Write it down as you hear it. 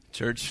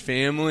Church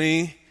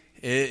family,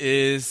 it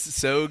is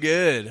so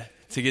good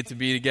to get to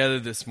be together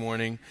this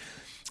morning.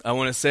 I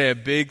want to say a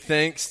big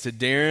thanks to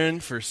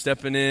Darren for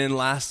stepping in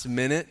last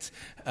minute.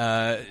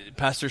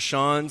 Pastor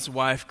Sean's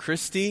wife,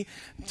 Christy,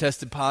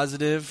 tested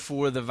positive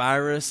for the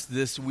virus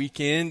this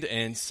weekend,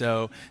 and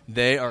so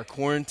they are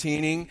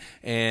quarantining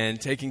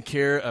and taking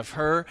care of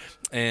her.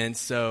 And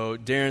so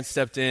Darren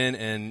stepped in,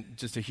 and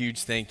just a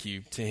huge thank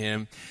you to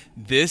him.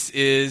 This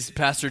is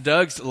Pastor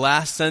Doug's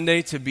last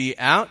Sunday to be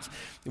out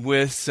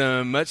with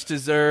some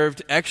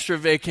much-deserved extra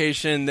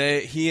vacation.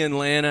 He and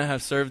Lana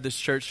have served this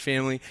church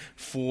family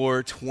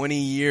for 20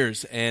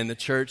 years, and the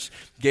church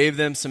gave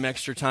them some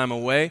extra time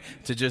away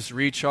to just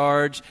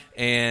recharge,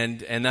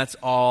 and that's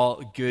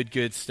all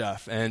good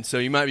stuff. And so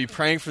you might be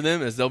praying for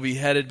them as they'll be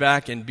headed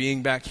back and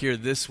being back here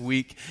this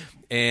week.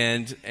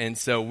 And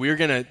so we're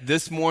going to,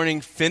 this morning,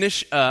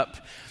 finish up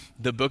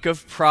the book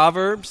of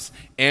Proverbs,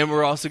 and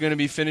we're also going to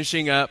be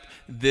finishing up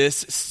this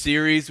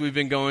series we've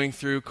been going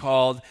through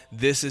called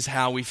This Is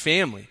How We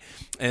Family.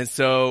 And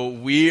so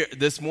we,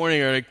 this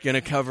morning, are going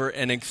to cover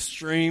an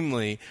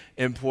extremely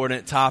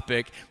important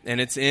topic,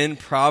 and it's in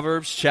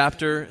Proverbs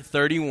chapter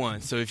 31.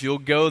 So if you'll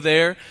go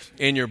there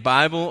in your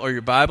Bible or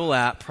your Bible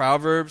app,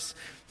 Proverbs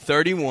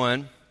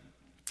 31,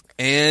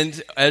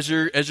 and as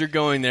you're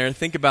going there,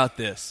 think about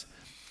this.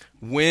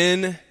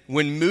 When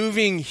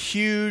moving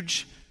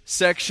huge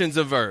sections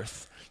of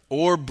earth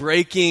or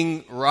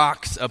breaking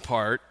rocks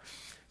apart,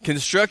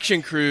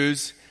 construction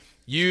crews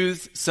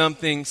use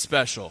something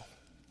special.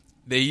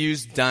 They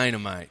use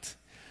dynamite.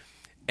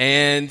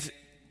 And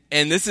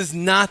this is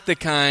not the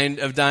kind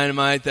of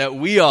dynamite that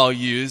we all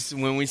use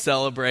when we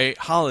celebrate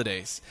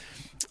holidays,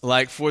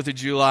 like 4th of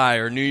July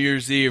or New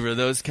Year's Eve or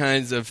those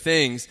kinds of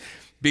things,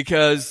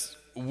 because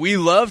we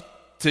love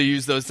to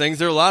use those things.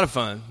 They're a lot of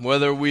fun,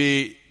 whether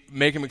we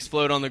make them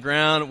explode on the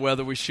ground,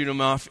 whether we shoot them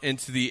off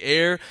into the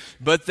air,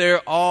 but they're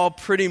all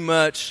pretty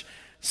much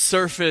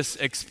surface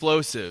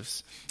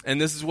explosives. And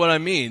this is what I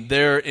mean.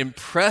 They're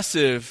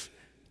impressive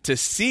to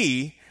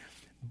see,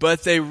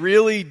 but they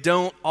really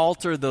don't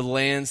alter the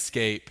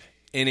landscape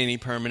in any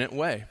permanent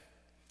way.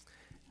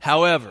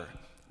 However,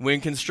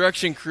 when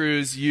construction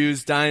crews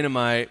use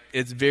dynamite,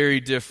 it's very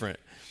different.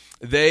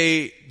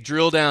 They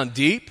drill down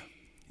deep,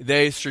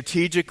 they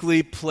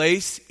strategically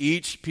place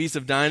each piece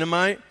of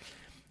dynamite,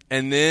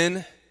 and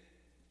then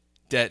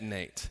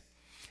detonate.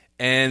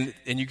 And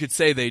you could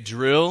say they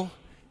drill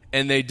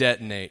and they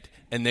detonate.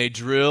 And they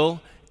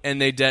drill and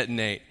they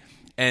detonate.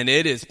 And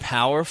it is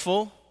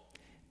powerful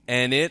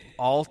and it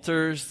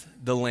alters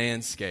the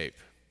landscape.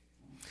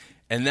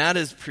 And that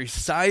is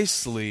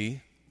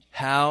precisely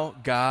how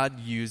God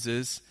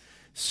uses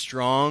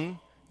strong,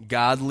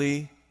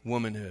 godly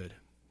womanhood.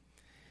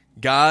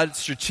 God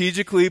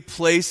strategically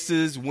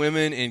places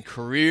women in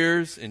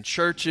careers, in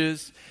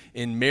churches,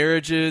 in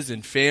marriages,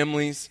 in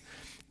families,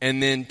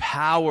 and then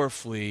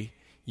powerfully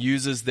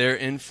uses their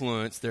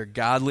influence, their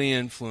godly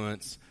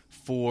influence,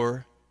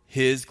 for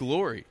His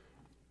glory.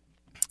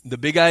 The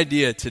big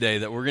idea today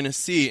that we're going to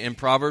see in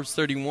Proverbs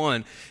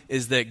 31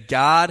 is that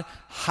God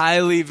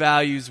highly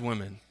values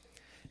women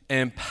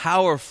and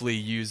powerfully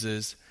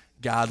uses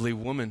godly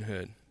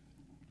womanhood.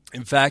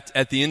 In fact,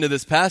 at the end of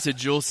this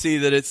passage, you'll see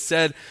that it's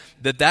said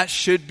that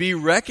should be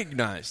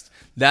recognized.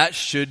 That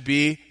should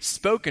be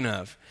spoken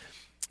of.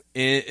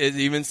 It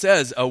even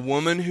says, a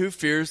woman who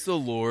fears the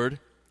Lord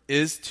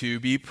is to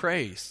be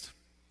praised.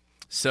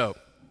 So,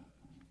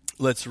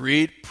 let's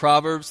read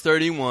Proverbs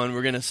 31.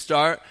 We're going to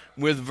start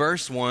with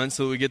verse 1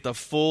 so we get the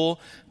full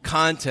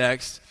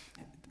context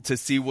to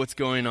see what's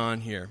going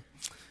on here.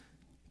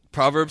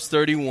 Proverbs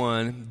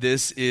 31,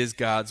 this is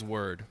God's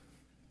word.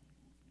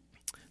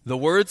 The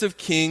words of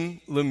King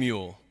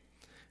Lemuel,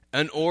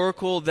 an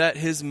oracle that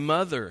his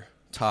mother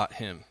taught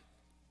him.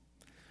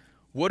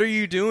 What are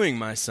you doing,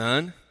 my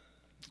son?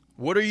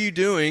 What are you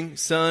doing,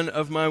 son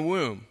of my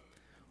womb?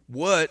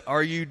 What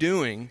are you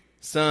doing,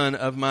 son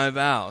of my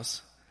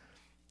vows?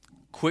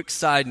 Quick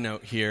side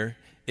note here.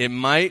 It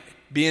might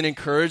be an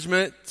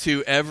encouragement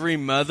to every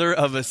mother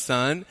of a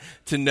son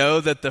to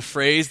know that the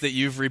phrase that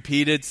you've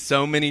repeated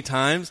so many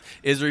times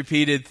is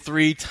repeated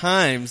 3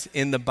 times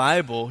in the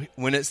Bible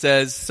when it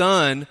says,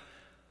 son,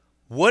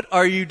 what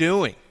are you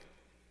doing?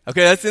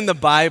 Okay, that's in the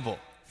Bible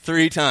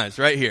 3 times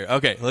right here.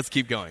 Okay, let's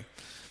keep going.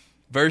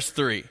 Verse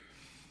 3.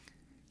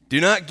 Do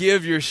not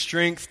give your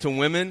strength to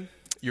women,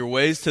 your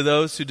ways to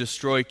those who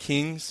destroy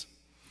kings.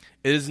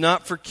 It is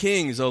not for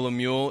kings, O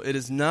Lemuel, it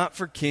is not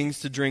for kings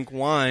to drink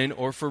wine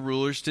or for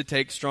rulers to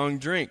take strong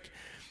drink,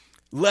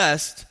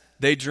 lest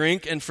they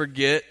drink and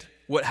forget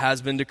what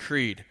has been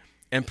decreed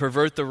and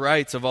pervert the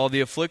rights of all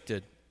the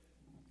afflicted.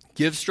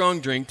 Give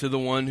strong drink to the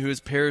one who is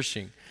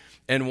perishing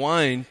and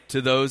wine to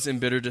those in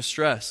bitter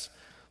distress.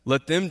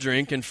 Let them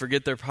drink and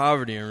forget their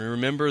poverty and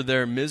remember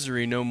their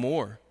misery no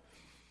more.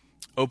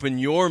 Open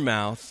your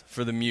mouth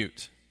for the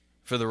mute,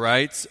 for the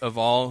rights of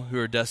all who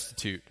are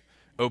destitute.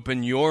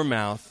 Open your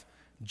mouth,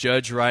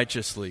 judge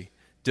righteously,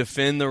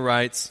 defend the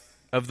rights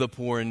of the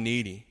poor and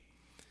needy.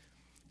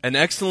 An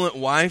excellent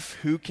wife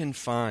who can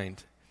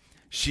find?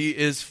 She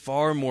is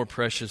far more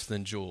precious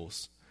than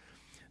jewels.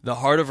 The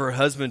heart of her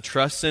husband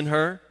trusts in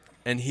her,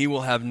 and he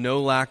will have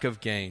no lack of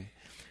gain.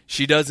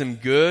 She does him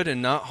good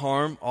and not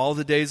harm all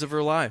the days of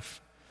her life.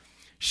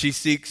 She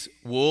seeks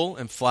wool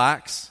and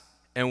flax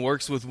and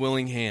works with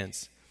willing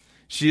hands.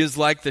 She is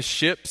like the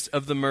ships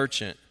of the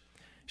merchant.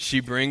 She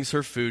brings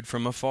her food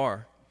from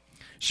afar.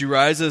 She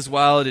rises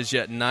while it is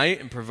yet night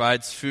and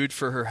provides food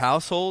for her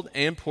household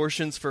and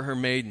portions for her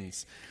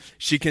maidens.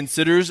 She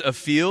considers a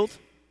field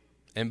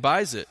and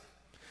buys it.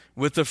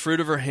 With the fruit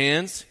of her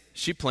hands,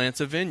 she plants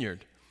a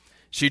vineyard.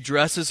 She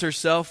dresses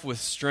herself with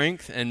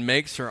strength and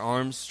makes her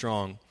arms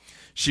strong.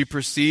 She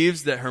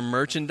perceives that her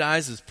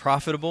merchandise is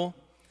profitable.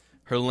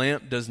 Her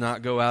lamp does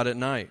not go out at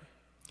night.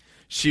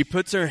 She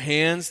puts her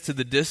hands to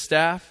the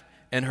distaff,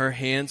 and her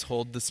hands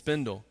hold the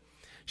spindle.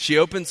 She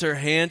opens her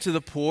hand to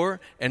the poor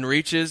and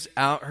reaches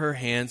out her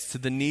hands to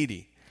the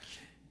needy.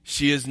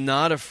 She is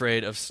not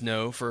afraid of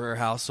snow for her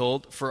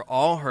household, for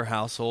all her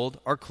household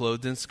are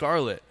clothed in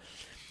scarlet.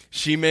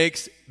 She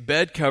makes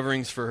bed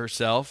coverings for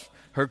herself.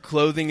 Her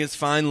clothing is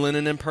fine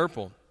linen and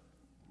purple.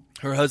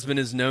 Her husband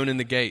is known in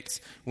the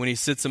gates when he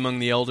sits among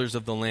the elders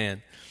of the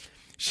land.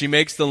 She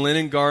makes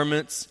linen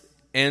garments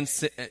and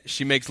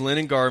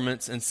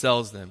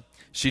sells them.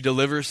 She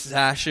delivers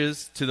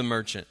sashes to the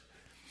merchant.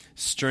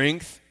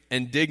 Strength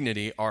and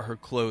dignity are her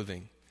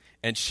clothing,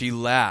 and she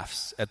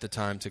laughs at the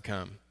time to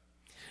come.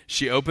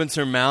 She opens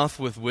her mouth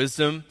with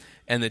wisdom,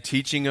 and the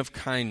teaching of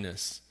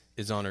kindness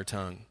is on her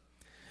tongue.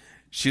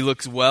 She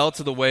looks well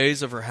to the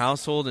ways of her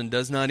household and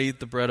does not eat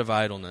the bread of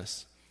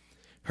idleness.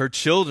 Her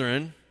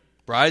children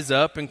rise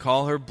up and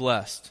call her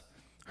blessed.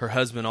 Her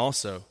husband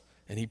also,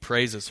 and he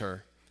praises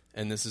her.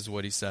 And this is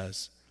what he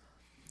says.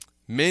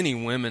 Many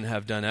women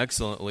have done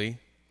excellently,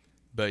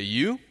 but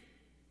you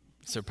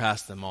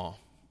surpass them all.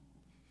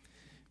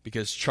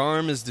 Because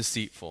charm is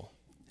deceitful,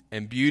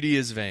 and beauty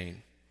is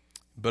vain.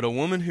 But a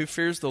woman who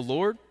fears the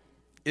Lord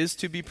is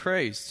to be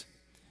praised.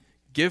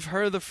 Give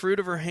her the fruit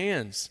of her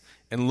hands,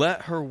 and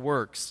let her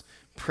works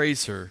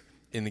praise her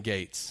in the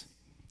gates.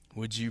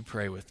 Would you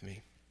pray with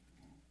me?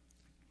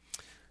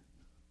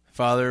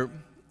 Father,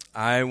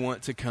 I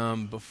want to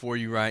come before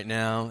you right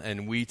now,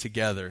 and we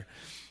together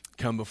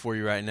come before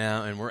you right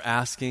now, and we're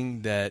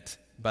asking that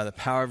by the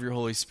power of your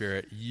Holy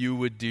Spirit, you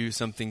would do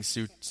something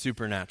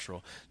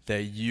supernatural,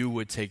 that you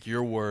would take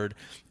your word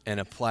and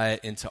apply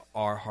it into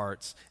our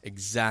hearts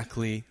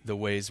exactly the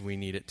ways we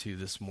need it to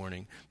this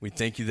morning. We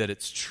thank you that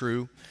it's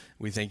true.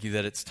 We thank you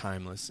that it's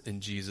timeless.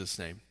 In Jesus'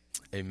 name,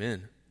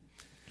 amen.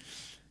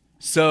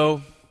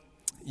 So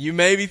you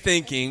may be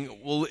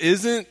thinking, well,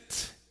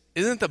 isn't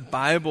the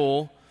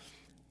Bible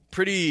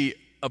pretty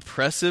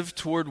oppressive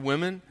toward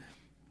women?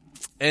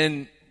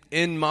 And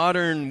in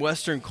modern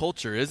Western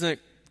culture, isn't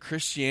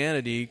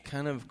Christianity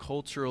kind of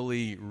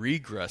culturally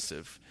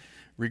regressive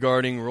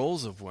regarding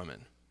roles of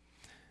women?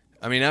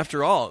 I mean,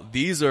 after all,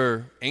 these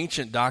are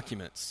ancient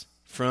documents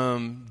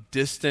from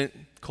distant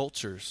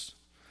cultures.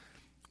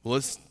 Well,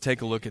 let's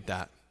take a look at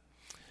that.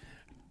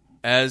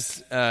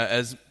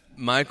 As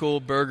Michael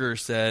Berger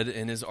said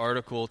in his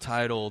article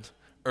titled,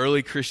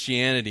 "Early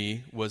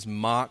Christianity was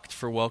mocked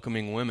for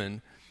welcoming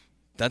women,"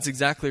 that's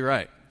exactly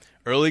right.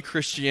 Early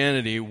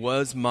Christianity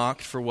was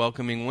mocked for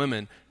welcoming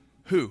women.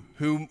 Who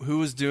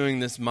was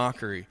doing this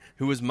mockery?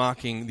 Who was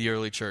mocking the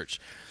early church?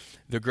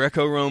 The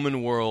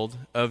Greco-Roman world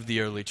of the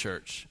early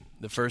church,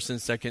 the 1st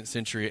and 2nd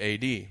century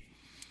AD.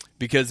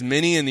 Because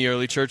many in the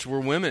early church were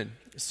women,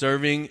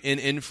 serving in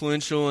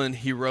influential and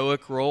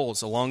heroic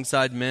roles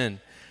alongside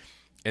men.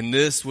 And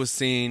this was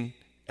seen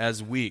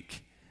as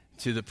weak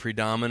to the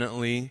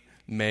predominantly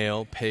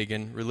male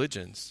pagan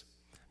religions,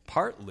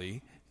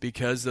 partly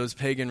because those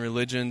pagan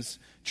religions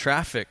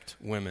trafficked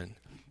women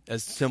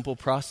as simple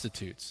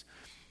prostitutes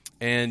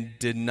and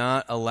did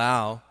not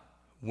allow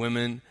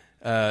women,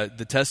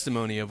 the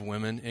testimony of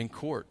women in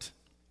court.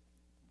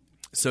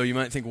 So you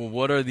might think, well,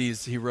 what are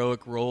these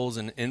heroic roles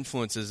and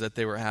influences that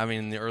they were having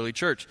in the early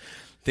church?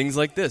 Things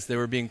like this. They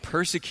were being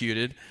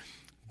persecuted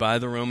by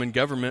the Roman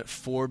government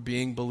for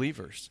being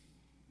believers.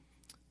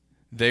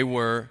 They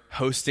were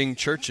hosting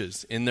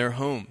churches in their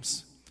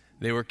homes.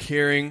 They were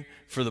caring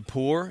for the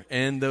poor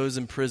and those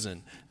in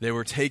prison. They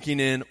were taking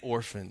in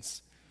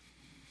orphans.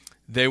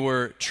 They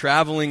were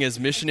traveling as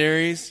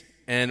missionaries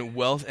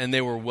and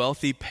they were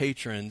wealthy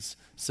patrons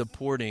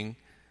supporting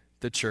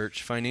the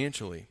church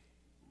financially.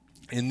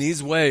 In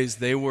these ways,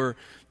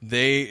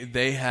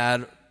 they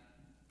had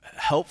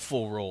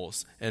helpful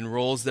roles and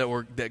roles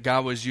that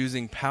God was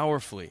using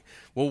powerfully.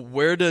 Well,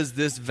 where does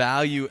this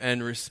value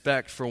and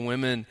respect for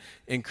women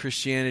in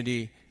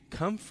Christianity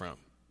come from?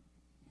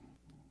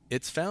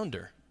 Its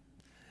founder.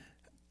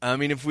 I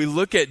mean, if we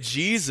look at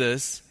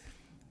Jesus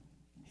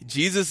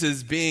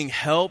is being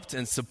helped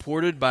and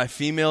supported by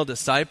female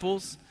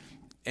disciples,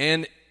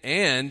 and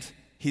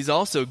he's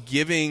also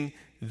giving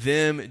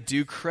them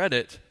due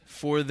credit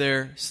for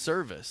their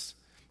service.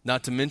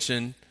 Not to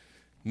mention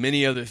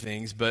many other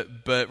things,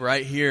 but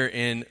right here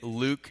in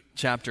Luke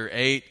chapter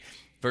 8,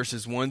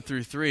 verses 1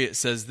 through 3, it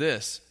says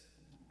this.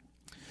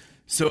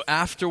 So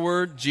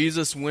afterward,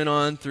 Jesus went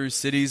on through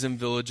cities and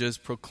villages,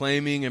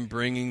 proclaiming and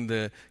bringing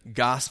the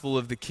gospel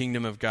of the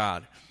kingdom of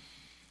God.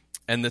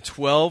 And the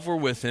 12 were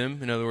with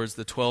him, in other words,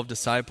 the 12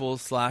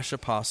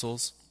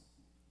 disciples/apostles,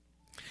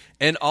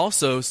 and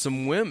also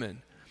some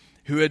women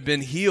who had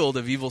been healed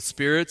of evil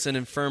spirits and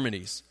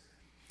infirmities.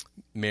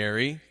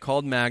 Mary,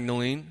 called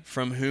Magdalene,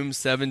 from whom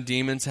 7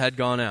 demons had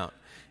gone out,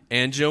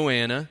 and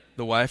Joanna,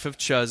 the wife of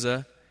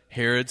Chuza,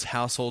 Herod's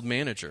household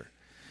manager,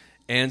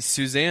 and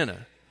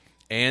Susanna,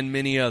 and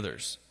many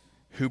others,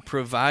 who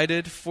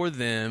provided for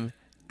them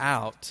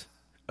out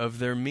of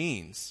their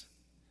means.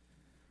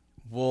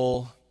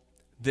 Well,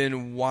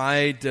 then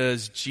why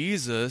does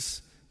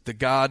Jesus, the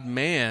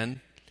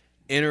God-man,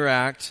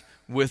 interact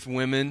with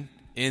women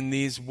in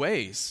these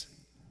ways?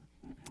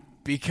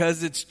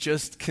 Because it's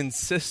just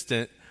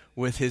consistent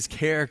with his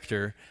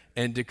character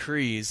and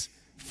decrees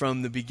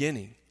from the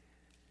beginning.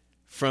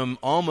 From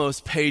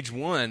almost page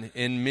 1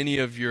 in many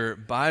of your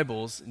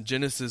Bibles,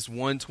 Genesis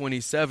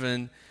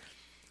 1:27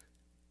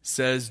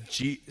 says,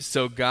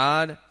 so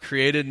God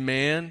created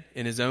man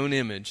in his own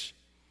image.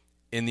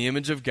 In the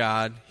image of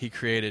God, he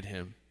created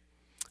him.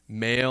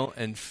 Male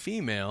and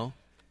female,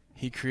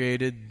 he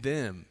created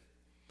them.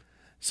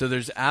 So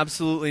there's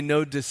absolutely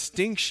no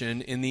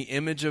distinction in the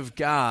image of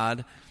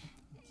God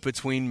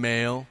between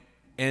male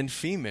and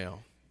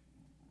female.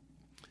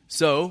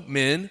 So,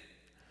 men,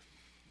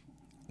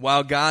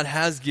 while God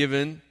has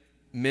given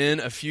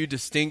men a few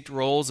distinct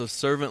roles of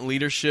servant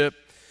leadership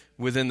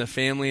within the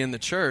family and the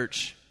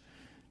church,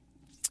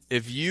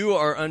 if you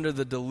are under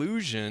the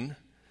delusion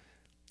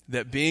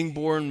that being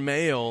born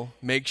male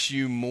makes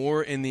you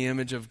more in the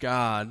image of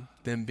God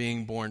than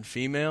being born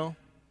female,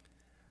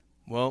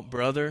 well,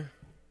 brother,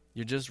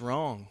 you're just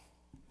wrong.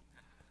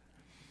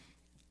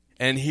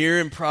 And here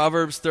in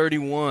Proverbs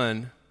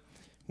 31,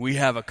 we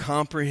have a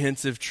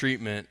comprehensive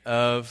treatment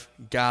of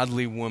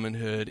godly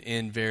womanhood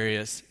in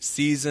various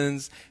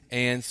seasons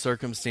and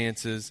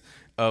circumstances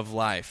of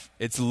life.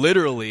 It's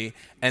literally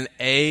an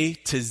A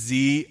to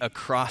Z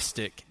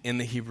acrostic in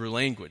the Hebrew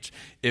language.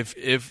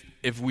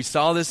 If we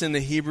saw this in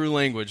the Hebrew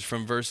language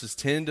from verses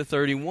 10 to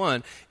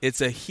 31,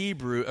 it's a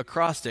Hebrew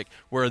acrostic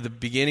where the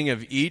beginning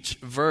of each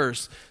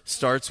verse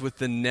starts with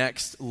the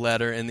next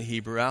letter in the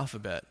Hebrew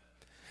alphabet.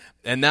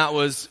 And that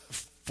was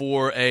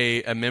for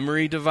a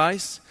memory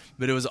device,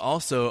 but it was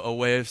also a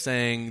way of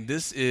saying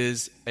this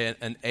is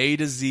an A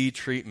to Z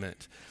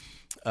treatment,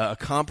 a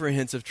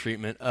comprehensive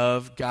treatment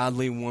of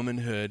godly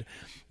womanhood.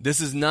 This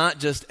is not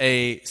just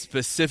a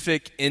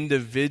specific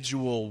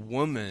individual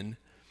woman.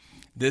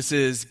 This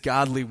is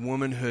godly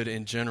womanhood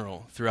in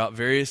general throughout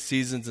various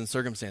seasons and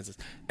circumstances.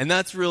 And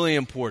that's really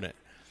important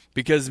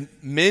because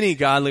many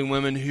godly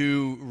women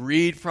who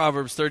read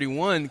Proverbs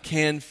 31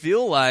 can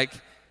feel like,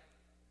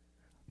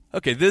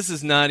 okay, this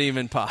is not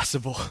even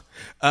possible.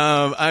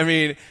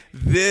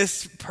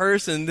 This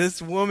person,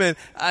 this woman,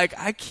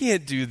 I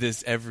can't do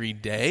this every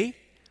day.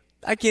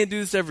 I can't do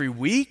this every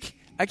week.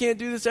 I can't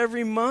do this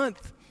every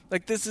month.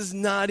 This is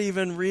not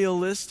even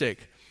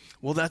realistic.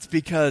 Well, that's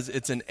because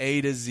it's an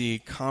A to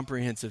Z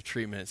comprehensive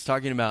treatment. It's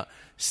talking about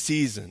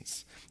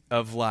seasons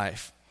of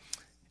life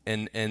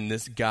and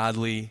this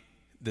godly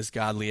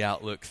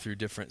outlook through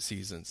different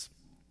seasons.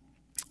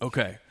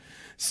 Okay,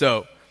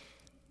 so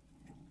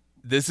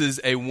this is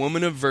a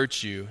woman of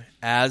virtue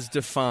as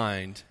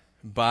defined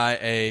by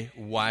a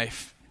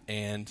wife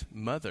and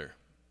mother.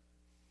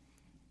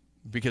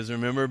 Because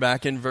remember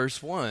back in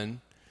verse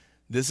 1,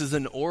 this is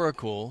an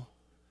oracle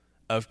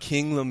of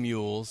King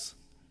Lemuel's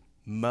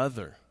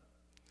mother.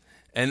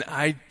 And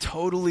I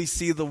totally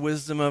see the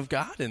wisdom of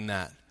God in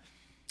that.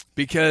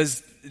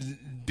 Because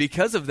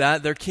of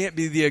that, there can't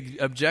be the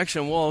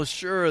objection, well,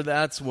 sure,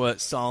 that's what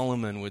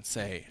Solomon would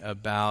say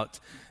about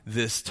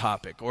this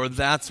topic, or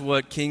that's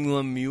what King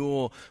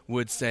Lemuel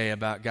would say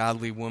about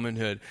godly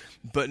womanhood.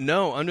 But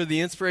no, under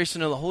the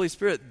inspiration of the Holy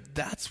Spirit,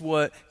 that's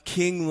what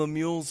King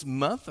Lemuel's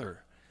mother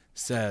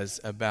says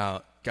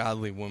about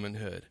godly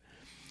womanhood.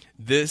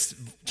 This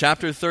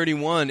chapter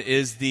 31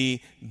 is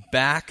the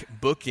back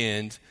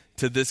bookend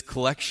to this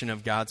collection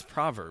of God's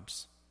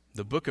Proverbs,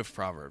 the book of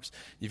Proverbs.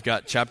 You've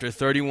got chapter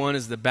 31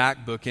 as the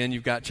back bookend.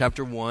 You've got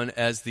chapter 1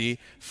 as the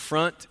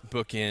front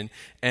bookend.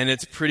 And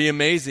it's pretty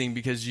amazing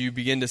because you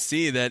begin to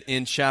see that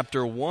in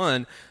chapter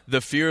 1,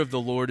 the fear of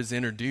the Lord is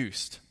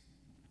introduced.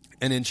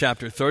 And in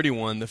chapter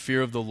 31, the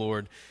fear of the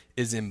Lord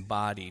is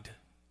embodied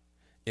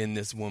in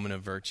this woman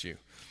of virtue.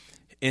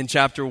 In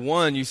chapter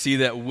 1, you see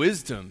that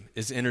wisdom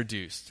is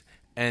introduced.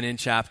 And in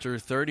chapter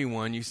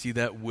 31, you see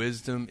that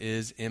wisdom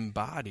is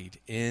embodied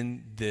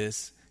in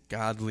this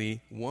godly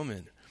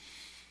woman.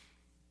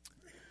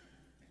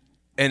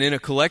 And in a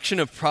collection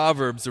of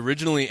proverbs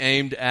originally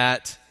aimed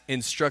at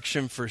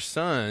instruction for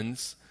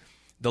sons,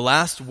 the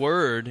last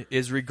word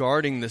is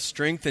regarding the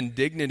strength and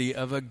dignity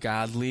of a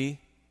godly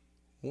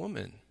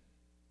woman.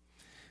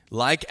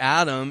 Like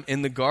Adam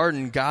in the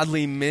garden,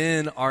 godly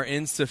men are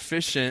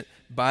insufficient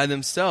by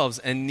themselves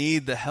and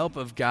need the help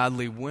of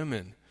godly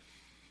women.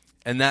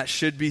 And that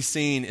should be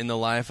seen in the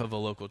life of a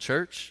local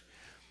church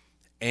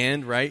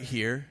and right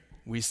here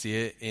we see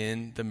it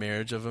in the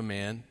marriage of a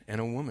man and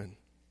a woman.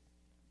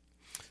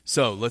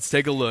 So let's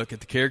take a look at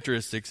the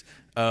characteristics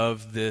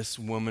of this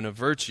woman of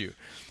virtue.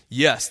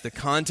 Yes, the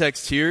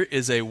context here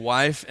is a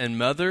wife and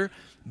mother,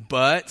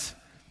 but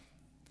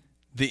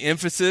the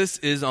emphasis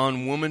is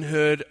on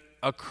womanhood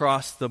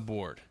across the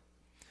board.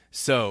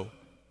 So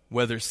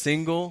whether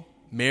single,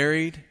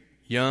 married,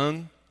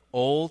 young,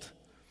 old,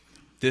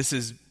 this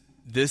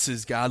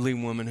is godly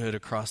womanhood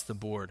across the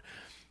board.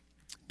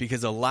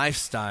 Because a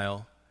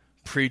lifestyle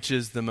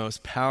preaches the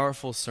most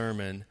powerful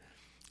sermon,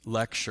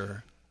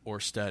 lecture, or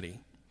study.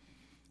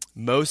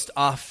 Most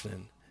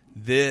often,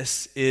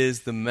 this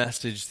is the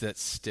message that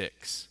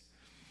sticks.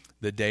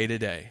 The day to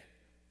day,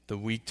 the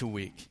week to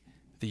week,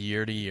 the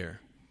year to year,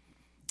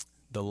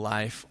 the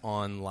life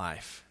on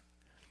life.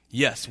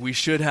 Yes, we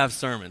should have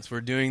sermons.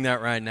 We're doing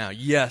that right now.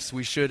 Yes,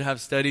 we should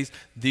have studies.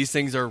 These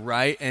things are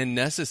right and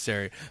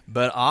necessary.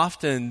 But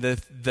often the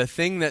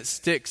thing that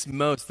sticks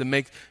most,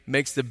 that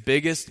makes the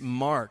biggest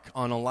mark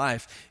on a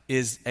life,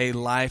 is a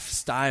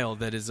lifestyle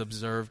that is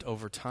observed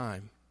over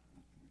time.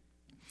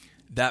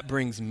 That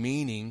brings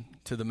meaning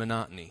to the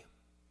monotony.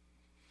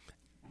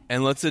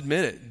 And let's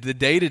admit it, the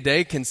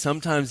day-to-day can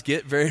sometimes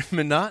get very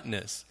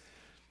monotonous.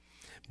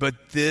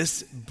 But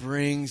this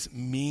brings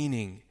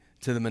meaning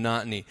to the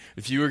monotony.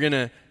 If you were going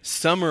to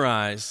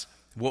summarize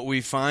what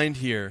we find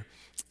here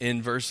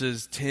in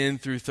verses 10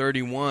 through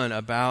 31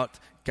 about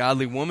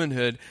godly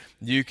womanhood,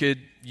 you could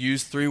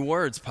use 3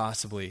 words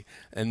possibly.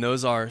 And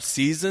those are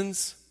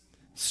seasons,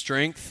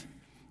 strength,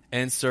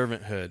 and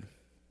servanthood.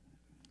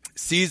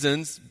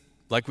 Seasons,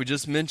 like we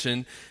just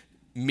mentioned,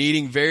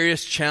 meeting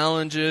various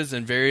challenges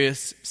and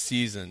various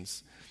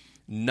seasons.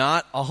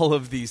 Not all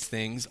of these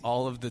things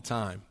all of the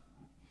time.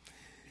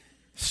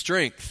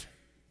 Strength.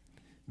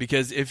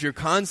 Because if your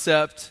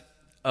concept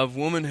of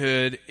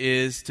womanhood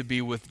is to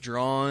be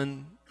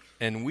withdrawn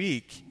and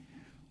weak,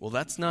 well,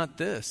 that's not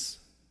this.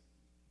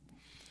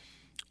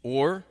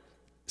 Or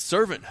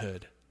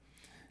servanthood.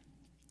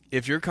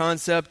 If your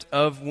concept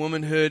of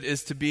womanhood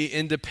is to be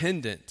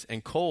independent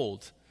and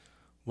cold,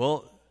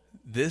 well,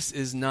 this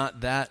is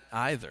not that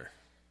either.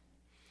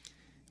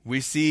 We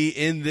see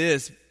in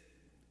this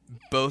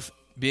both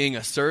being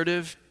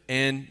assertive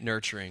and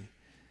nurturing.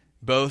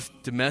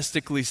 Both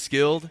domestically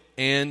skilled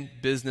and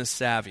business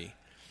savvy.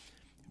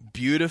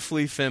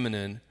 Beautifully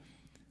feminine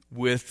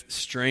with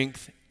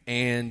strength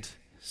and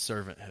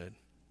servanthood.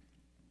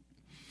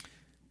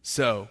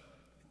 So,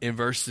 in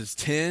verses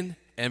 10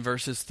 and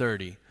verses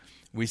 30,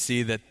 we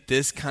see that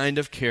this kind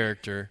of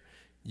character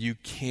you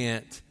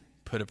can't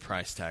put a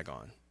price tag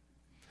on.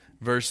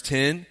 Verse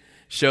 10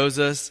 shows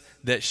us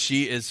that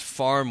she is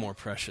far more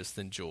precious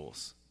than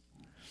jewels.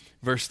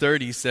 Verse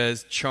 30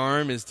 says,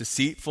 charm is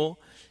deceitful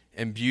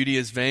and beauty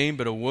is vain,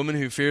 but a woman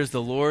who fears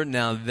the Lord,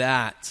 now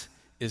that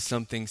is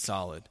something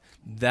solid.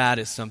 That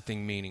is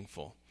something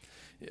meaningful.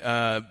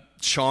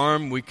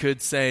 Charm, we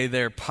could say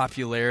their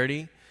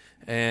popularity,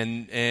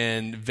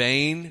 and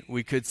vain,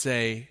 we could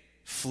say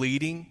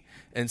fleeting.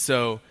 And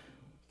so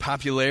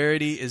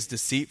popularity is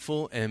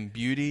deceitful and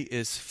beauty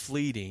is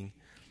fleeting,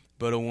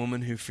 but a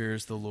woman who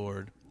fears the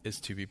Lord is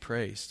to be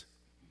praised.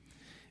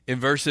 In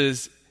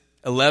verses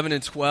 11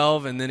 and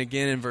 12, and then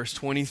again in verse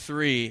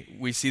 23,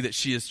 we see that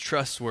she is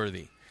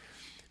trustworthy.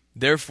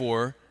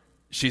 Therefore,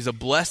 she's a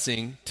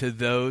blessing to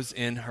those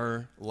in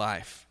her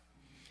life,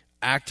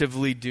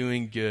 actively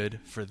doing good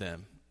for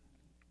them.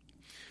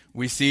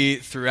 We see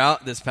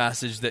throughout this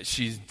passage that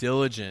she's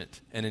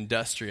diligent and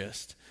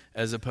industrious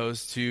as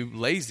opposed to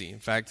lazy. In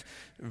fact,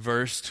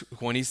 verse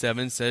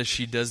 27 says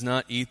she does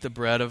not eat the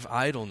bread of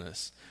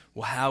idleness.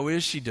 Well, how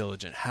is she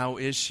diligent? How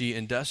is she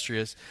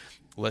industrious?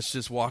 Let's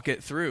just walk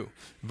it through.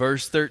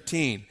 Verse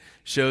 13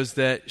 shows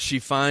that she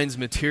finds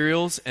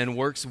materials and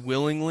works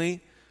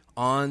willingly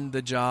on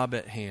the job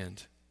at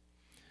hand.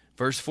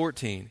 Verse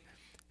 14,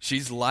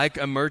 she's like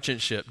a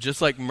merchant ship.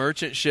 Just like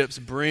merchant ships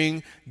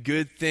bring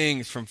good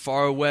things from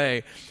far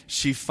away,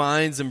 she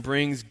finds and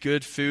brings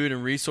good food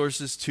and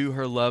resources to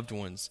her loved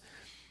ones.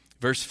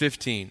 Verse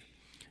 15,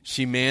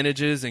 she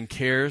manages and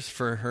cares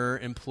for her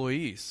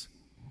employees.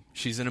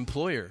 She's an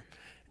employer.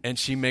 And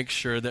she makes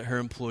sure that her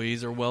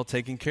employees are well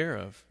taken care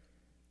of.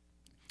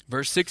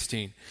 Verse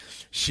 16,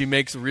 she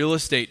makes real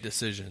estate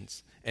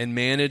decisions and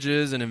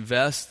manages and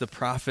invests the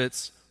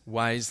profits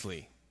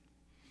wisely.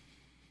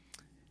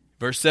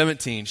 Verse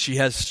 17, she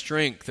has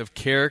strength of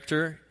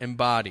character and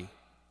body.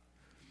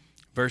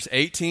 Verse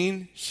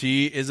 18,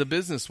 she is a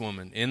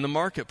businesswoman in the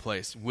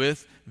marketplace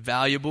with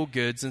valuable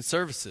goods and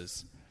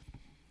services.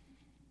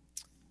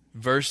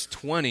 Verse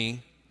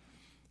 20,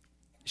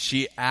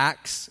 she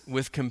acts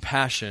with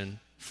compassion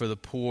for the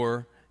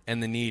poor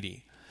and the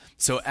needy.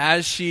 So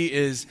as she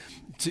is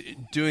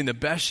doing the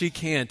best she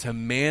can to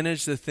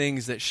manage the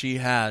things that she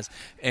has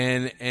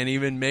and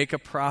even make a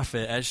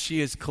profit, as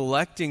she is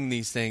collecting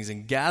these things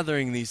and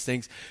gathering these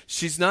things,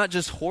 she's not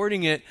just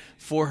hoarding it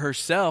for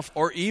herself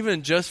or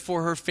even just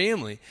for her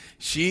family.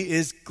 She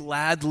is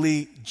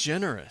gladly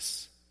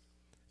generous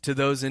to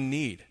those in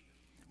need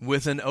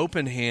with an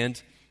open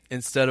hand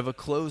instead of a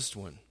closed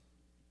one.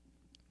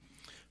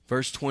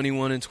 Verse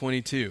 21 and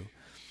 22.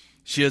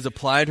 She has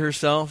applied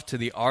herself to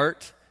the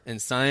art and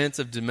science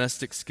of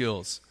domestic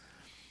skills.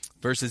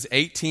 Verses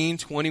 18,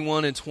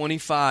 21, and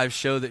 25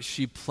 show that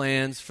she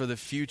plans for the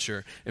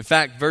future. In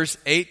fact, verse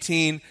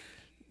 18,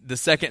 the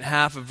second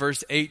half of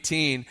verse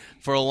 18,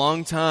 for a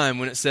long time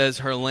when it says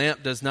her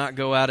lamp does not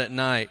go out at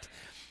night,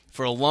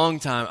 for a long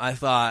time I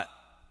thought,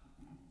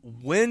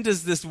 when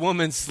does this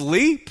woman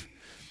sleep?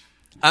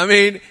 I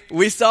mean,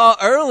 we saw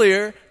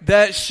earlier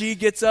that she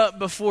gets up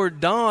before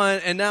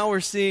dawn, and now we're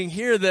seeing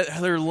here that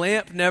her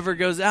lamp never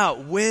goes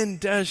out. When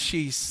does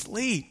she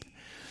sleep?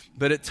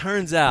 But it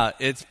turns out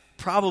it's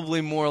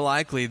probably more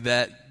likely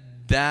that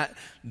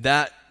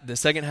the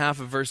second half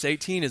of verse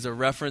 18 is a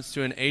reference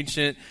to an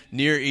ancient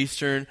Near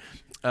Eastern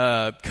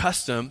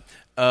custom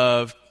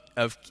of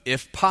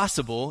if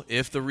possible,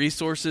 if the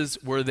resources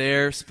were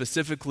there,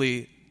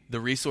 specifically the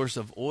resource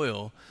of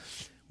oil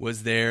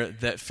was there,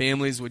 that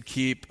families would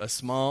keep a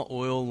small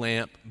oil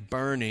lamp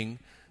burning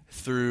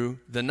through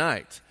the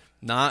night.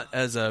 Not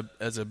as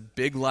a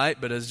big light,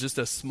 but as just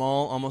a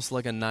small, almost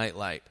like a night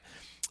light.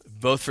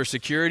 Both for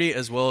security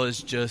as well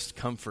as just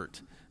comfort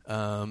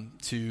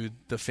to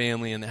the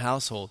family and the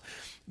household.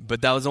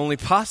 But that was only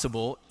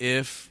possible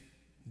if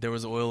there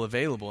was oil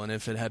available and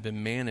if it had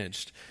been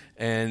managed.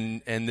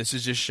 And this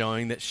is just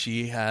showing that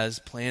she has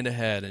planned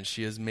ahead and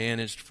she has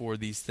managed for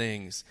these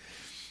things.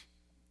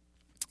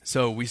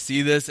 So we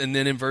see this, and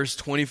then in verse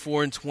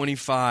 24 and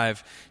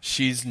 25,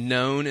 she's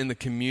known in the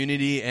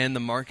community and the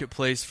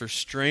marketplace for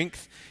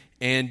strength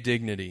and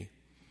dignity.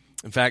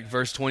 In fact,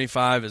 verse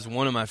 25 is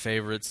one of my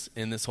favorites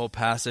in this whole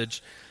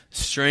passage.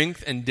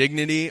 Strength and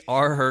dignity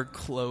are her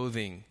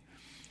clothing,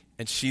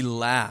 and she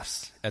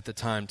laughs at the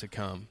time to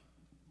come.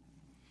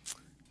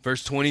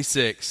 Verse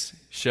 26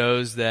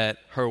 shows that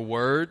her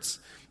words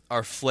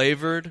are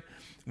flavored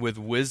with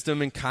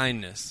wisdom and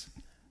kindness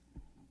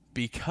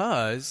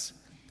because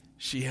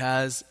she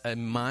has a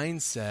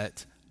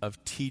mindset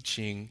of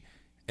teaching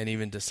and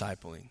even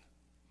discipling.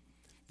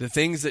 The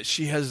things that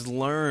she has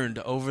learned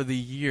over the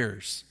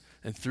years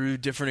and through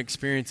different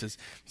experiences,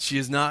 she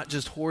is not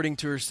just hoarding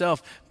to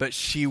herself, but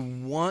she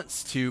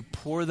wants to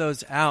pour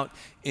those out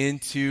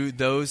into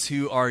those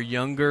who are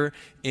younger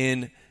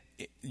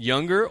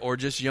or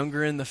just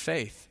younger in the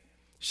faith.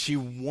 She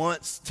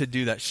wants to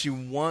do that. She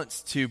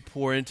wants to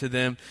pour into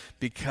them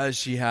because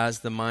she has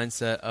the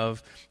mindset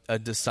of a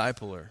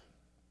discipler.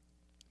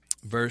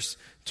 Verse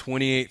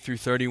 28 through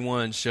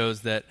 31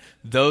 shows that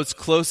those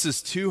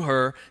closest to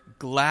her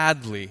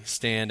gladly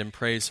stand and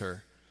praise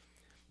her.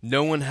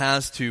 No one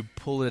has to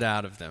pull it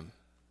out of them.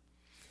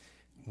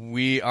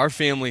 Our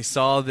family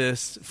saw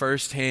this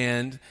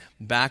firsthand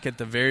back at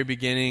the very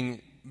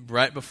beginning,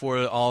 right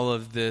before all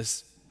of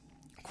this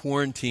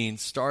quarantine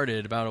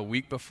started, about a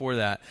week before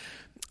that.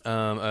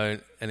 An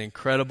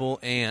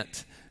incredible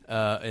aunt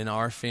in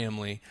our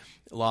family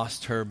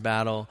lost her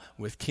battle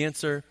with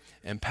cancer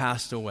and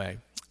passed away.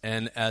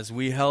 And as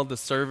we held the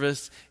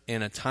service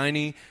in a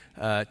tiny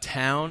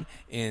town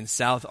in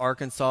South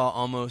Arkansas,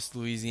 almost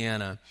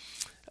Louisiana,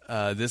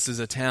 this is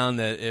a town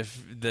that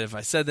if I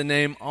said the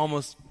name,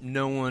 almost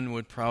no one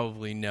would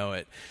probably know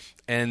it.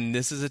 And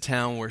this is a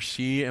town where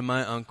she and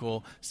my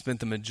uncle spent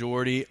the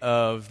majority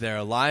of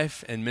their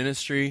life and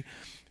ministry.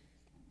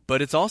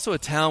 But it's also a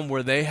town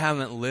where they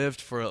haven't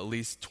lived for at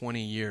least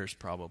 20 years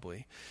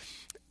probably.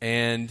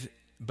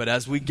 But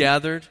as we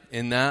gathered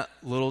in that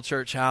little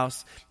church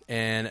house,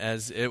 and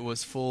as it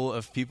was full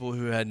of people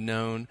who had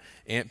known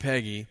Aunt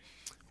Peggy,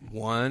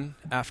 one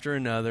after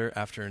another,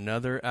 after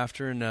another,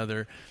 after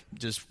another,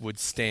 just would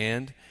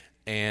stand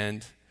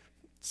and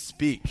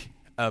speak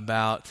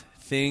about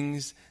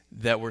things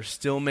that were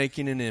still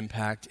making an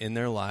impact in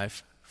their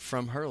life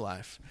from her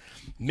life.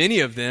 Many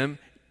of them,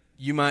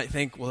 you might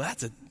think, well,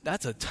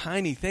 that's a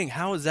tiny thing.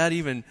 How has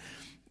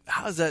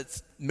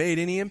that made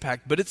any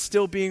impact? But it's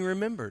still being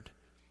remembered.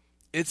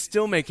 It's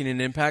still making an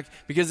impact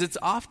because it's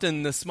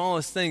often the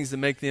smallest things that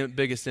make the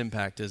biggest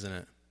impact, isn't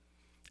it?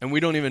 And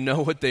we don't even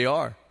know what they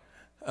are.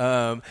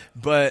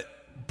 But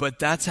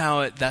that's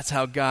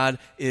how God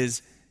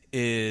is.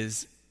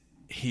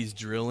 He's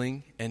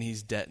drilling and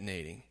he's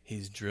detonating.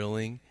 He's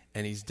drilling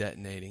and he's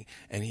detonating,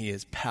 and he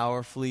is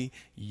powerfully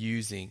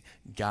using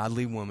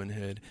godly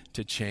womanhood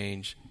to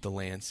change the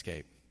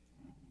landscape.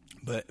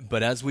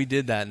 But as we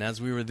did that, and as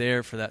we were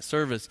there for that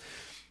service,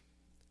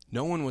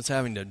 no one was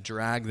having to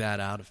drag that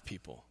out of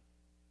people.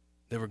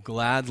 They were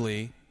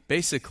gladly,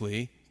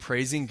 basically,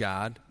 praising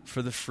God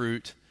for the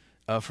fruit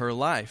of her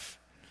life.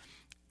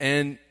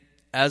 And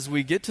as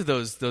we get to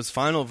those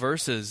final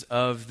verses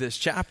of this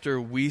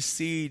chapter, we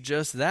see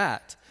just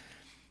that.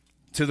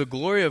 To the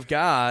glory of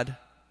God,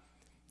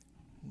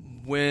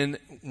 when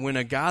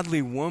a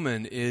godly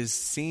woman is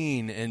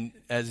seen and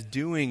as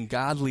doing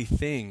godly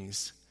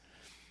things,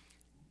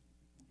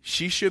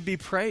 she should be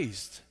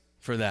praised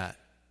for that.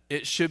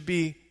 It should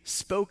be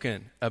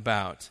spoken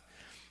about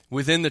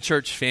within the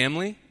church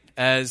family.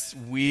 As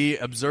we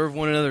observe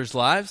one another's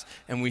lives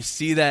and we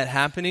see that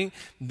happening,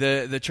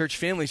 the church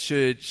family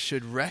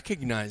should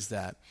recognize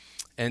that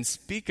and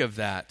speak of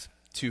that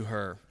to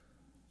her.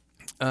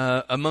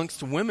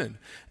 amongst women.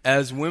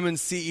 As women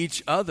see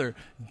each other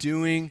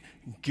doing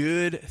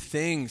good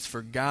things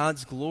for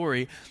God's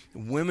glory,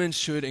 women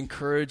should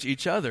encourage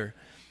each other,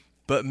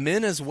 but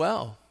men as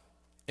well,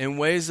 in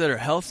ways that are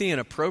healthy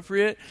and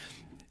appropriate.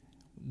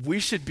 We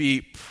should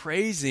be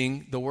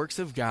praising the works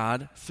of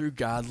God through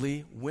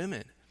godly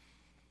women.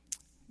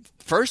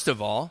 First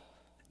of all,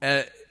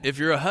 if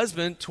you're a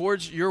husband,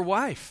 towards your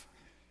wife,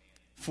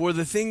 for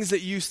the things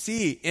that you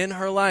see in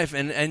her life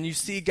and you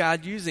see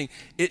God using,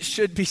 it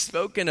should be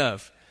spoken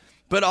of.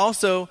 But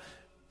also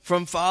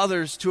from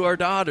fathers to our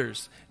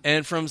daughters,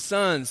 and from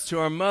sons to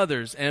our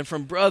mothers, and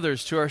from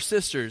brothers to our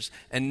sisters.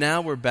 And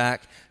now we're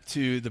back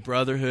to the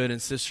brotherhood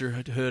and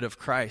sisterhood of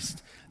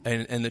Christ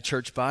and the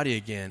church body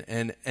again.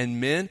 And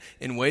men,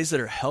 in ways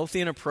that are healthy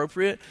and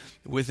appropriate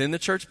within the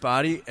church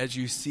body, as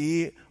you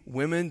see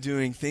women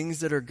doing things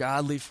that are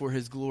godly for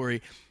his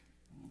glory,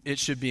 it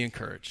should be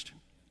encouraged.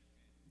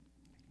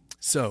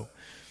 So,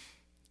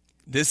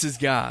 this is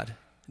God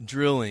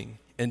drilling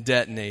and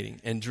detonating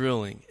and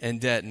drilling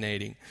and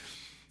detonating.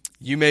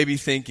 You may be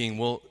thinking,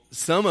 well,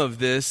 some of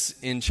this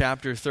in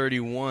chapter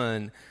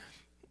 31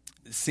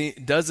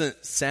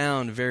 doesn't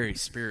sound very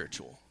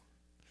spiritual.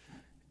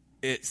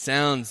 It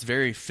sounds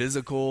very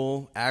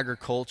physical,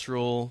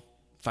 agricultural,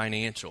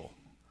 financial.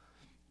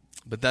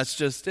 But that's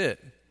just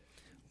it.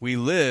 We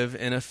live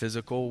in a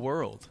physical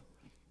world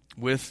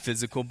with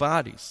physical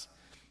bodies.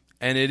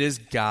 And it is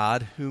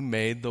God who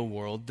made the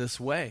world this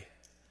way.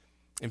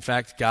 In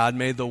fact, God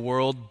made the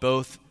world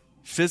both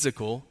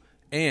physical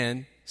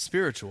and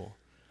spiritual,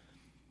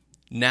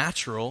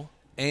 natural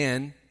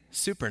and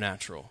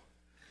supernatural.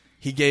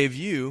 He gave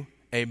you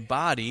a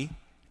body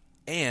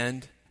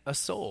and a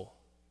soul.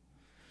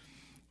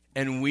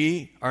 And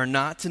we are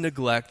not to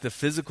neglect the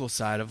physical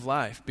side of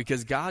life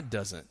because God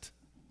doesn't.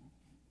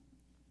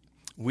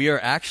 We are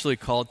actually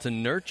called to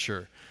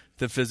nurture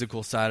the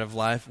physical side of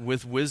life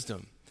with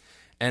wisdom.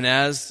 And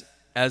as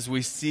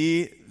we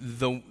see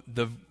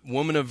the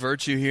woman of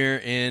virtue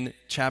here in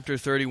chapter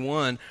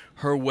 31,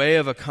 her way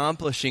of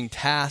accomplishing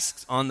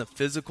tasks on the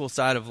physical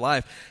side of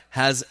life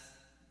has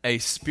a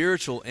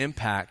spiritual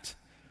impact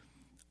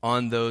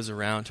on those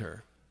around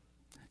her.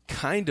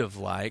 Kind of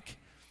like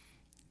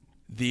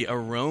the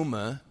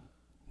aroma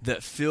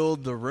that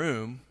filled the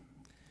room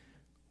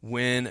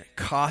when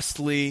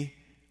costly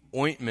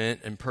ointment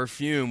and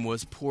perfume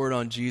was poured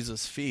on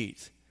Jesus'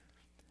 feet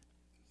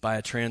by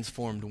a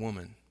transformed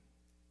woman.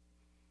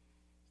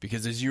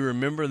 Because as you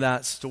remember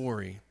that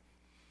story,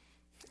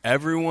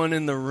 everyone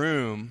in the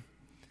room,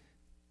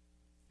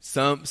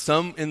 some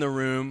in the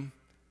room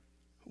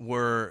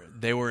were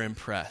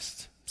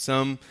impressed.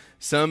 Some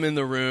in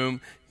the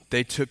room,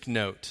 they took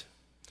note.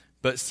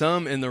 But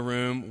some in the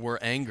room were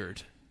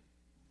angered.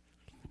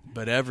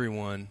 But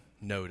everyone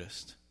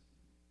noticed.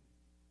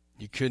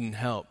 You couldn't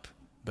help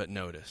but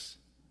notice.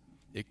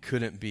 It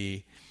couldn't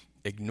be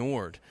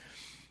ignored.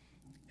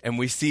 And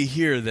we see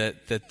here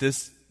that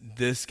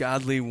this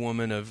godly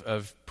woman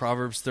of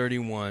Proverbs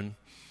 31,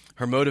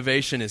 her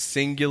motivation is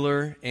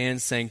singular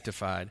and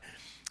sanctified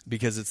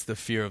because it's the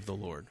fear of the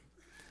Lord.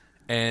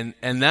 And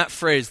that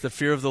phrase, the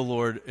fear of the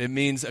Lord, it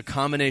means a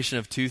combination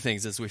of two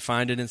things as we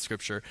find it in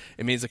Scripture.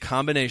 It means a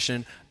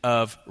combination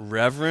of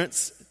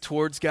reverence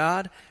towards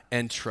God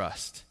and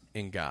trust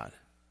in God.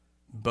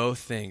 Both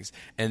things.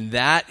 And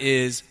that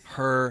is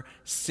her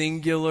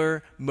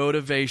singular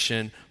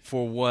motivation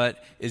for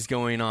what is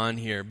going on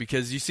here.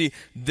 Because you see,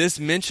 this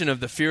mention of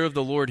the fear of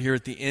the Lord here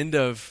at the end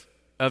of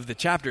the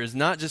chapter is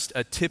not just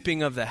a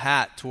tipping of the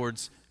hat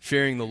towards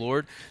fearing the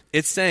Lord.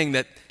 It's saying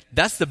that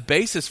that's the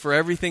basis for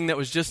everything that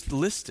was just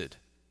listed.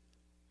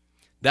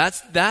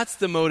 That's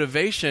the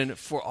motivation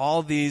for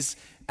all these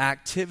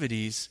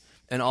activities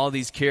and all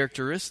these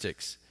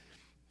characteristics.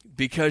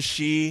 Because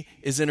she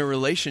is in a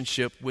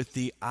relationship with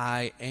the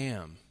I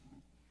Am.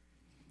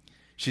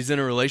 She's in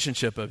a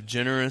relationship of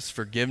generous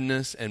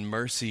forgiveness and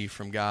mercy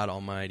from God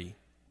Almighty.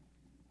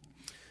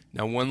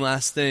 Now, one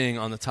last thing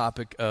on the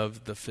topic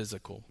of the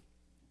physical.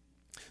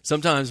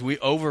 Sometimes we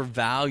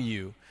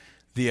overvalue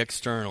the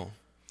external,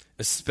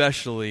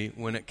 especially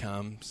when it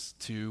comes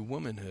to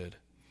womanhood.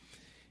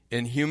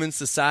 In human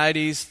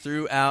societies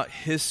throughout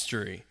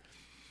history,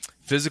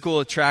 physical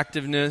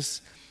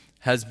attractiveness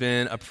has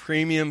been a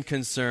premium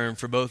concern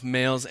for both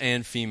males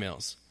and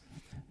females,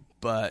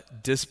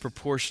 but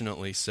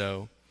disproportionately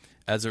so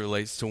as it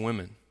relates to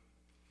women.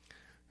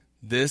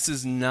 This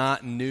is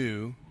not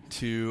new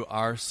to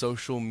our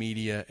social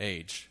media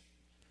age,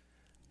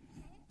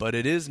 but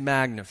it is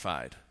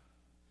magnified,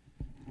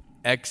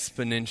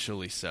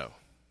 exponentially so.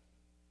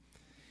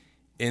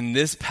 In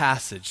this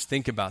passage,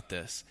 think about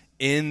this.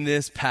 In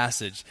this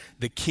passage,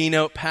 the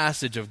keynote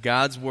passage of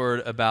God's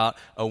word about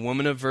a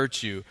woman of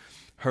virtue,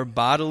 her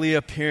bodily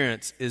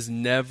appearance is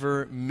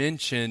never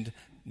mentioned,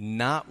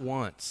 not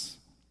once.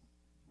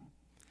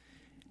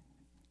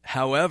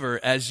 However,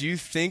 as you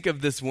think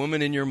of this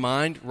woman in your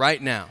mind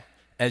right now,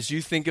 as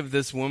you think of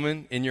this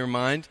woman in your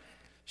mind,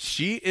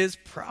 she is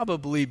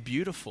probably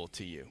beautiful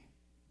to you.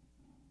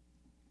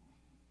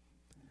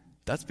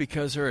 That's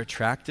because her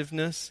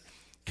attractiveness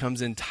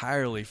comes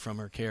entirely from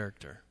her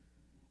character.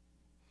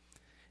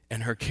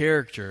 And her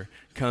character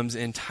comes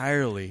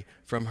entirely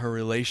from her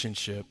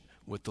relationship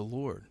with the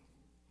Lord.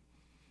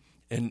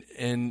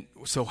 And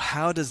so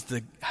how does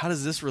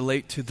this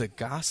relate to the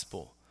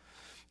gospel?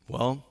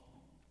 Well,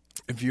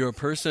 if you're a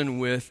person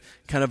with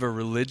kind of a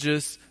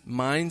religious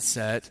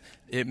mindset,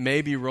 it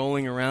may be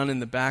rolling around in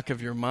the back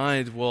of your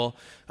mind, well,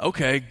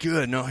 okay,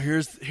 good. Now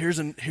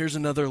here's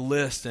another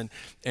list, and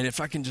if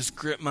I can just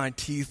grit my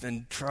teeth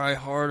and try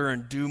harder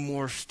and do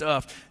more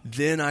stuff,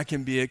 then I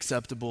can be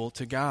acceptable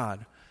to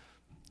God.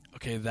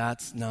 Okay,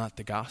 that's not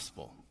the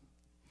gospel.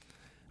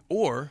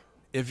 Or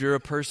if you're a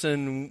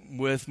person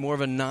with more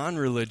of a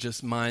non-religious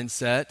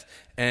mindset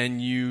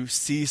and you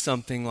see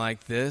something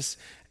like this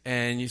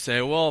and you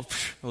say, well,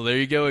 there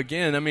you go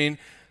again. I mean,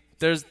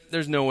 there's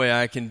no way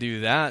I can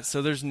do that.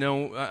 So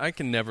I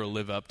can never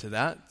live up to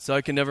that. So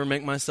I can never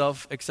make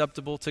myself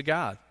acceptable to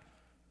God.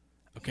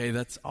 Okay,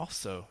 that's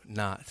also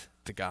not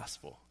the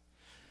gospel.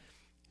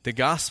 The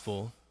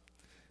gospel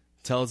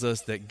tells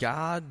us that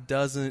God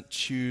doesn't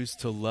choose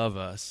to love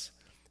us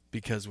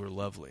because we're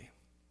lovely,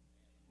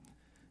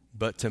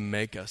 but to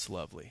make us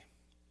lovely.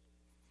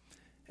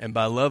 And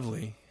by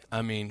lovely,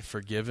 I mean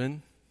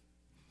forgiven,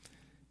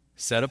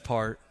 set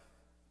apart,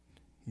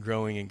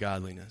 growing in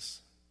godliness.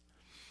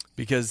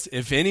 Because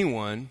if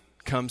anyone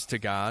comes to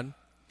God,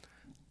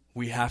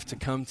 we have to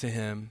come to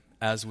him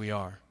as we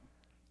are.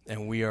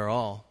 And we are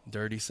all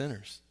dirty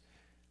sinners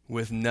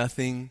with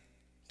nothing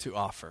to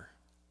offer.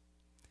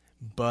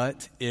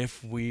 But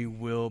if we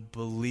will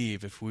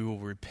believe, if we will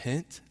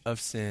repent of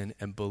sin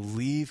and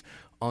believe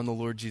on the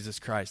Lord Jesus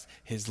Christ,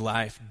 his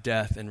life,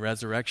 death, and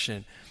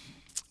resurrection,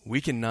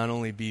 we can not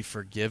only be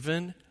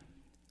forgiven,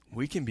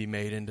 we can be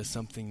made into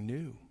something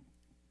new.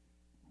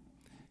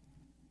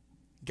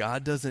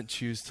 God doesn't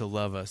choose to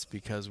love us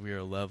because we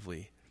are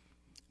lovely,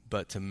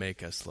 but to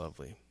make us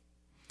lovely.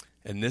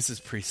 And this is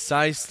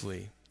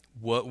precisely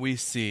what we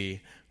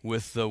see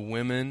with the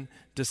women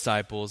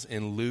disciples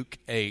in Luke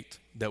 8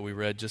 that we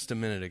read just a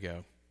minute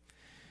ago.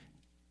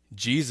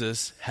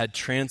 Jesus had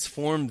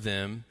transformed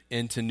them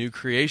into new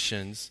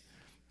creations,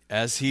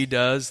 as he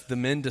does the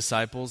men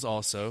disciples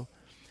also,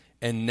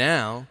 and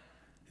now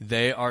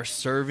they are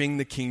serving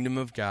the kingdom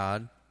of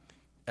God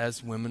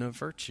as women of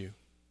virtue.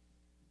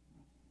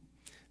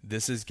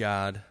 This is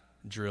God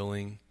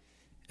drilling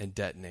and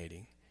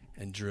detonating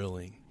and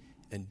drilling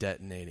and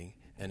detonating,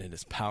 and it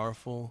is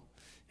powerful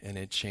and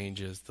it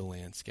changes the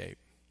landscape.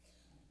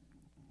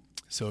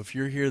 So if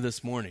you're here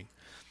this morning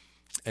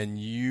and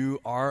you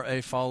are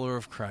a follower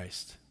of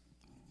Christ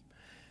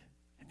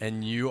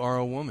and you are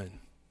a woman,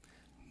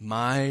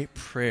 my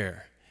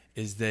prayer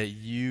is that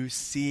you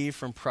see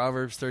from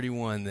Proverbs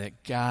 31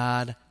 that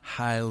God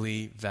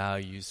highly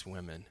values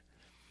women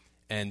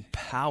and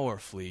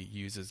powerfully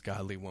uses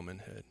godly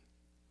womanhood.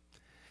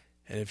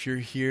 And if you're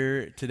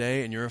here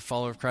today and you're a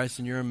follower of Christ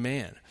and you're a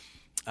man,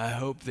 I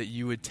hope that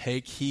you would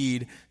take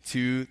heed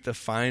to the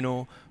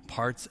final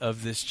parts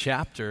of this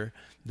chapter,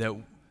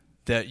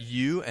 that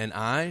you and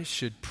I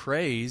should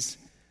praise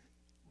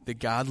the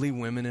godly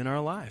women in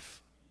our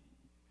life.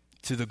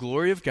 To the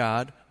glory of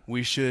God,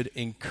 we should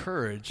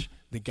encourage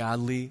the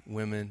godly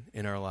women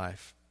in our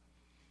life.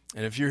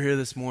 And if you're here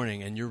this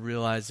morning and you're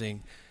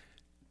realizing,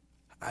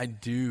 I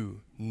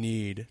do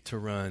need to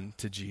run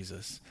to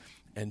Jesus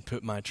and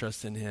put my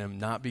trust in him,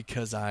 not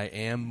because I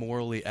am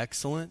morally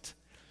excellent,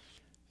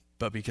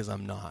 but because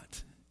I'm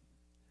not.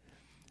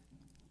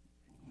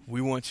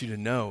 We want you to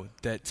know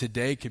that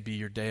today could be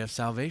your day of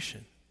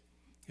salvation.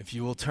 If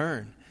you will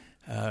turn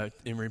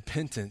in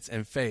repentance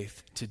and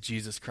faith to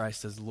Jesus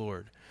Christ as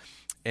Lord.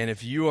 And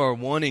if you are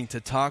wanting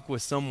to talk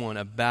with someone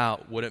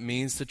about what it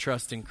means to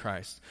trust in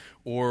Christ,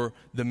 or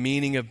the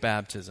meaning of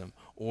baptism,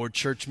 or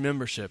church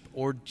membership,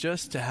 or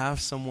just to have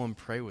someone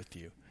pray with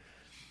you,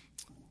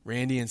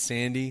 Randy and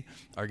Sandy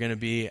are going to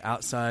be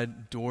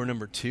outside door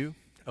number 2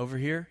 over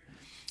here.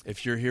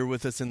 If you're here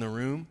with us in the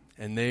room,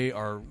 and they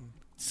are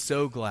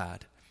so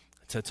glad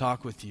to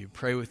talk with you,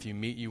 pray with you,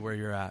 meet you where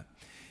you're at.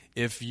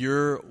 If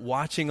you're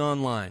watching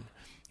online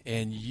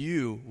and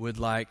you would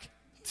like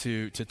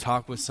to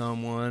talk with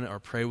someone or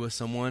pray with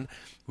someone,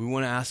 we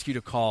want to ask you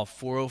to call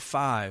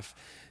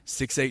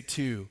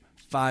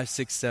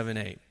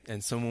 405-682-5678,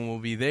 and someone will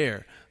be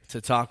there to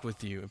talk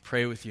with you and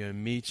pray with you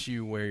and meet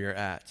you where you're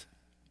at.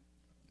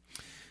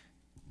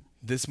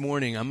 This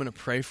morning, I'm going to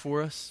pray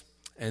for us,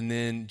 and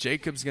then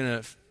Jacob's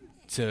going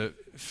to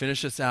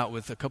finish us out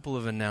with a couple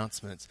of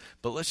announcements.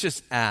 But let's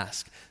just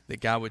ask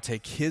that God would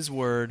take his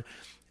word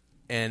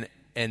and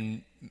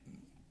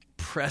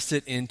press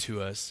it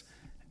into us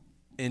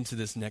into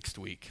this next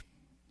week.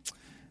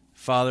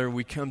 Father,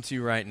 we come to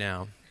you right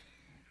now,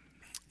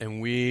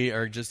 and we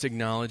are just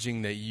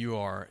acknowledging that you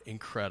are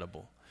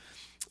incredible.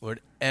 Lord,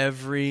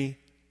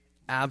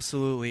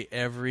 absolutely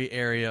every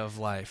area of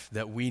life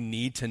that we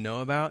need to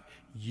know about,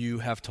 you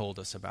have told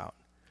us about.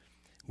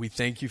 We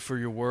thank you for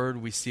your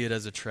word. We see it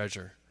as a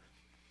treasure.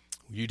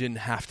 You didn't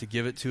have to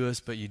give it to us,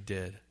 but you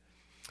did.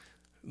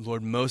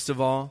 Lord, most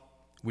of all,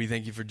 we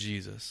thank you for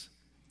Jesus.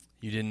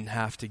 You didn't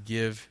have to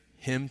give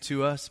him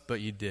to us, but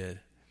you did.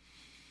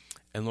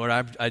 And Lord,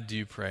 I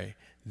do pray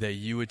that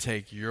you would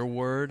take your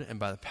word and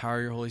by the power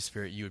of your Holy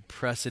Spirit, you would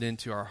press it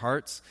into our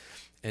hearts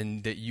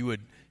and that you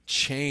would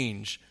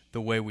change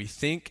the way we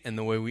think and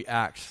the way we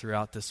act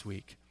throughout this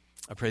week.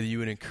 I pray that you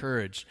would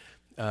encourage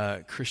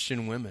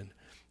Christian women,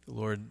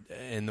 Lord,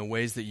 in the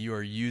ways that you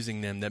are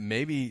using them that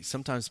maybe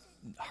sometimes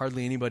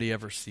hardly anybody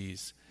ever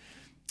sees.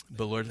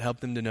 But Lord,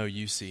 help them to know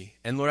you see.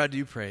 And Lord, I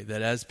do pray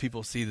that as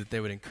people see that they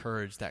would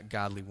encourage that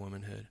godly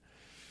womanhood.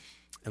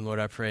 And Lord,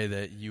 I pray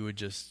that you would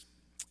just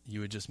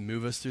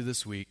move us through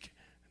this week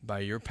by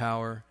your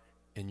power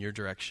and your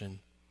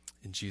direction.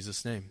 In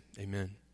Jesus' name, amen.